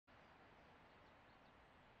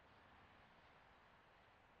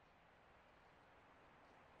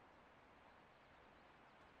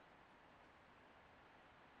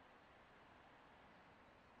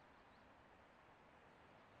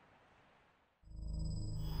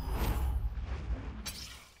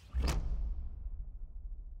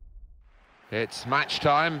It's match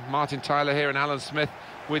time. Martin Tyler here and Alan Smith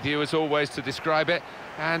with you as always to describe it.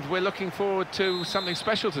 And we're looking forward to something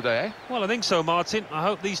special today, eh? Well, I think so, Martin. I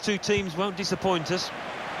hope these two teams won't disappoint us.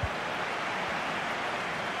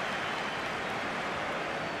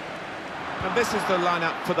 And this is the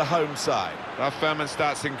lineup for the home side. Ralf Fährmann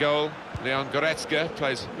starts in goal. Leon Goretzka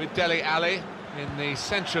plays with Dele Alli in the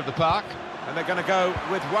centre of the park. And they're going to go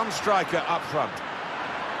with one striker up front.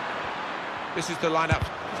 This is the lineup.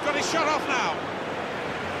 He's got his shot off now.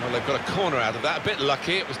 Well, they've got a corner out of that. A bit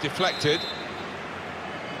lucky, it was deflected.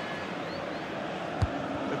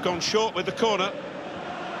 They've gone short with the corner.